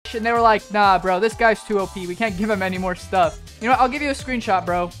and they were like, nah, bro, this guy's too OP. We can't give him any more stuff. You know what? I'll give you a screenshot,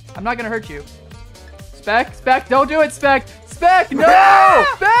 bro. I'm not gonna hurt you. Spec, don't do it, Spec. Spec, no!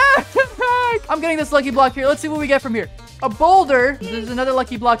 Spec! I'm getting this lucky block here. Let's see what we get from here. A boulder. There's another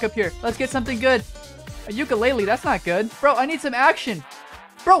lucky block up here. Let's get something good. A ukulele, that's not good. Bro, I need some action.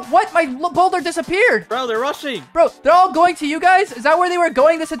 Bro, what? My boulder disappeared. Bro, they're rushing. Bro, they're all going to you guys? Is that where they were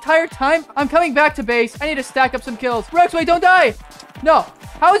going this entire time? I'm coming back to base. I need to stack up some kills. Rex, wait, don't die. No.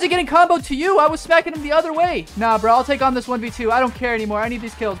 How is he getting comboed to you? I was smacking him the other way. Nah, bro, I'll take on this 1v2. I don't care anymore. I need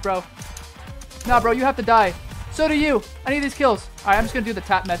these kills, bro. Nah, bro, you have to die. So do you. I need these kills. All right, I'm just going to do the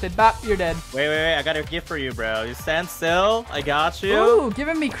tap method. Bap, you're dead. Wait. I got a gift for you, bro. You stand still. I got you. Ooh,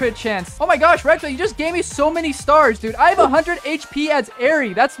 giving me crit chance. Oh my gosh, Rexway, you just gave me so many stars, dude. I have 100 HP as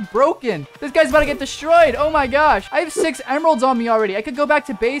Airy. That's broken. This guy's about to get destroyed. Oh my gosh. I have 6 emeralds on me already. I could go back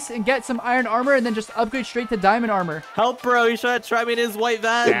to base and get some iron armor and then just upgrade straight to diamond armor. Help, bro. You should try me in his white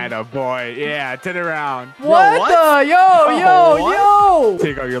van. Yeah, boy. Yeah, turn around. What the? Yo.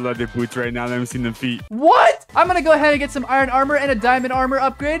 Take out your leather boots right now. Let me see them feet. What? I'm going to go ahead and get some iron armor and a diamond armor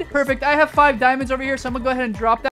upgrade. Perfect. I have 5 diamonds over here, so I'm going to go ahead and drop that.